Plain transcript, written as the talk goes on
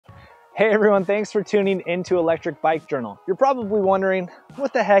Hey everyone, thanks for tuning into Electric Bike Journal. You're probably wondering,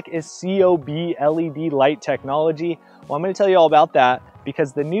 what the heck is COB LED light technology? Well, I'm going to tell you all about that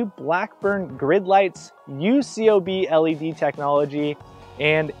because the new Blackburn grid lights use COB LED technology,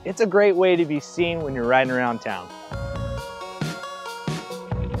 and it's a great way to be seen when you're riding around town.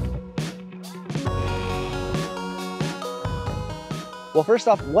 Well, first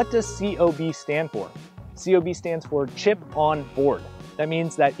off, what does COB stand for? COB stands for chip on board. That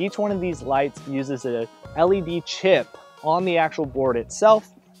means that each one of these lights uses a LED chip on the actual board itself.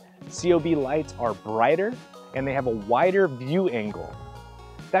 COB lights are brighter and they have a wider view angle.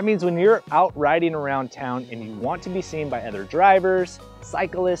 That means when you're out riding around town and you want to be seen by other drivers,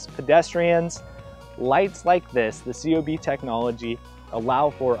 cyclists, pedestrians, lights like this, the COB technology,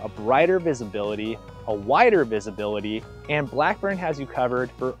 allow for a brighter visibility, a wider visibility, and Blackburn has you covered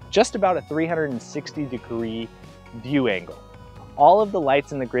for just about a 360-degree view angle. All of the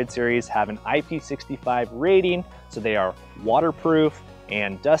lights in the grid series have an IP65 rating, so they are waterproof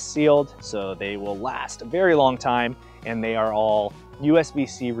and dust sealed, so they will last a very long time, and they are all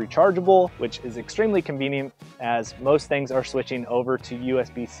USB-C rechargeable, which is extremely convenient as most things are switching over to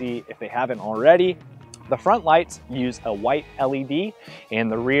USB-C if they haven't already. The front lights use a white LED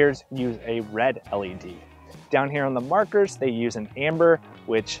and the rears use a red LED. Down here on the markers, they use an amber,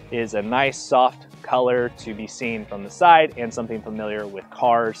 which is a nice soft color to be seen from the side and something familiar with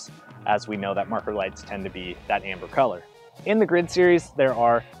cars, as we know that marker lights tend to be that amber color. In the grid series, there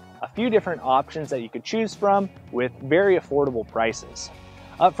are a few different options that you could choose from with very affordable prices.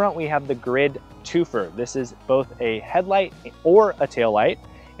 Up front, we have the Grid Twofer. This is both a headlight or a tail light,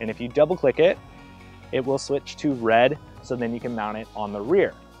 and if you double click it, it will switch to red, so then you can mount it on the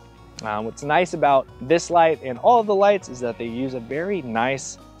rear. What's nice about this light and all of the lights is that they use a very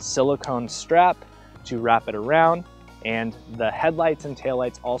nice silicone strap to wrap it around, and the headlights and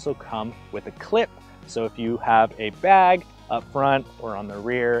taillights also come with a clip. So if you have a bag up front or on the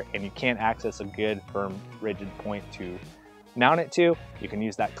rear and you can't access a good firm rigid point to mount it to, you can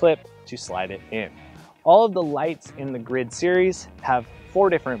use that clip to slide it in. All of the lights in the grid series have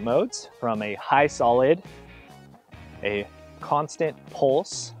 4 different modes, from a high solid, a constant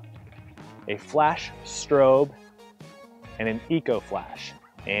pulse, a flash strobe, and an eco flash.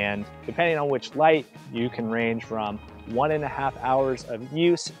 And depending on which light, you can range from 1.5 hours of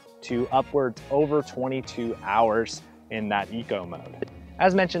use to upwards over 22 hours in that eco mode.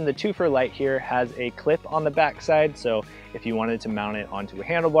 As mentioned, the Twofer light here has a clip on the back side, so if you wanted to mount it onto a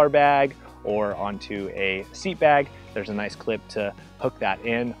handlebar bag or onto a seat bag, there's a nice clip to hook that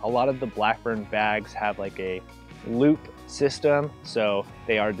in. A lot of the Blackburn bags have like a loop system, so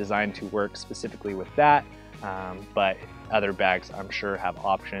they are designed to work specifically with that, but other bags I'm sure have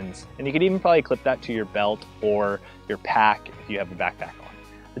options, and you could even probably clip that to your belt or your pack if you have a backpack on.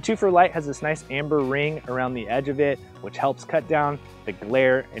 The Twofer light has this nice amber ring around the edge of it, which helps cut down the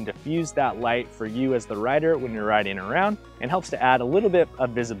glare and diffuse that light for you as the rider when you're riding around, and helps to add a little bit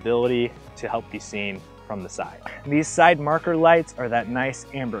of visibility to help be seen from the side. These side marker lights are that nice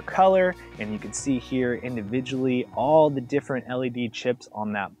amber color, and you can see here individually all the different LED chips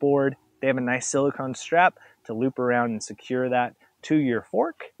on that board. They have a nice silicone strap to loop around and secure that to your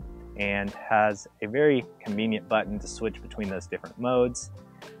fork, and has a very convenient button to switch between those different modes.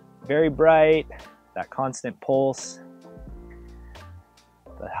 Very bright, that constant pulse,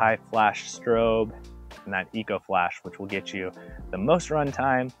 the high flash strobe, and that eco flash, which will get you the most run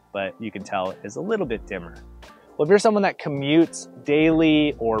time, but you can tell is a little bit dimmer. Well, if you're someone that commutes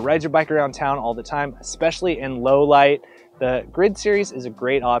daily or rides your bike around town all the time, especially in low light, the Grid series is a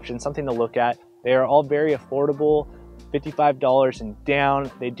great option, something to look at. They are all very affordable, $55 and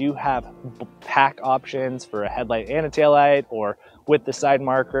down. They do have pack options for a headlight and a taillight, or with the side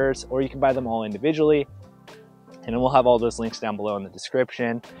markers, or you can buy them all individually. And we'll have all those links down below in the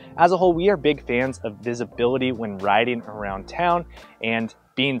description. As a whole, we are big fans of visibility when riding around town and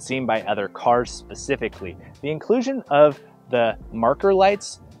being seen by other cars specifically. The inclusion of the marker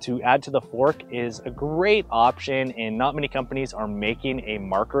lights to add to the fork is a great option, and not many companies are making a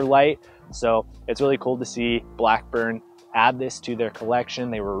marker light. So it's really cool to see Blackburn add this to their collection.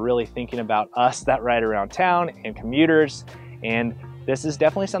 They were really thinking about us that ride around town and commuters, and this is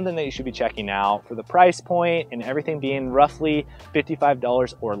definitely something that you should be checking out. For the price point and everything being roughly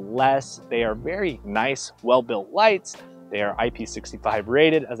 $55 or less, they are very nice, well-built lights. They are IP65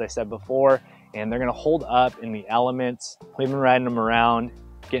 rated, as I said before, and they're gonna hold up in the elements. We've been riding them around,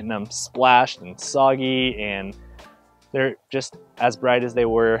 getting them splashed and soggy, and they're just as bright as they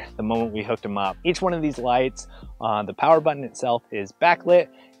were the moment we hooked them up. Each one of these lights, the power button itself is backlit,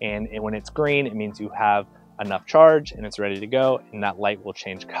 and when it's green, it means you have enough charge and it's ready to go, and that light will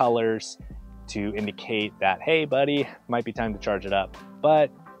change colors to indicate that, hey buddy, might be time to charge it up.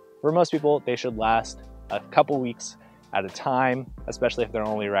 But for most people, they should last a couple weeks at a time, especially if they're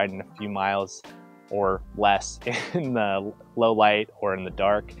only riding a few miles or less in the low light or in the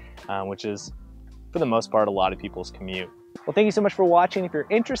dark, which is for the most part a lot of people's commute. Well, thank you so much for watching. If you're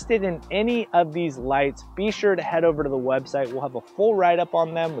interested in any of these lights, be sure to head over to the website. We'll have a full write-up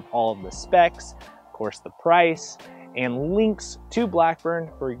on them with all of the specs, of course the price, and links to Blackburn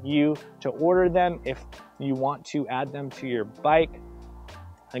for you to order them if you want to add them to your bike.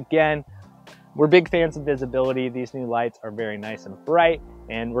 Again, we're big fans of visibility. These new lights are very nice and bright,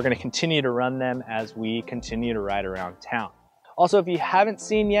 and we're going to continue to run them as we continue to ride around town. Also, if you haven't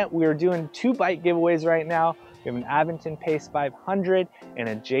seen yet, we are doing 2 bike giveaways right now. We have an Avington Pace 500 and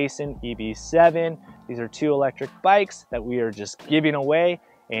a Jason EB7. These are 2 electric bikes that we are just giving away,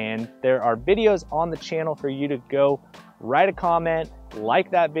 and there are videos on the channel for you to go write a comment,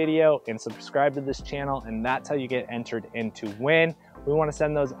 like that video, and subscribe to this channel, and that's how you get entered in to win. We want to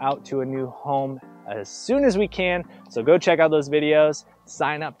send those out to a new home as soon as we can, so go check out those videos,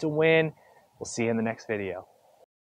 sign up to win. We'll see you in the next video.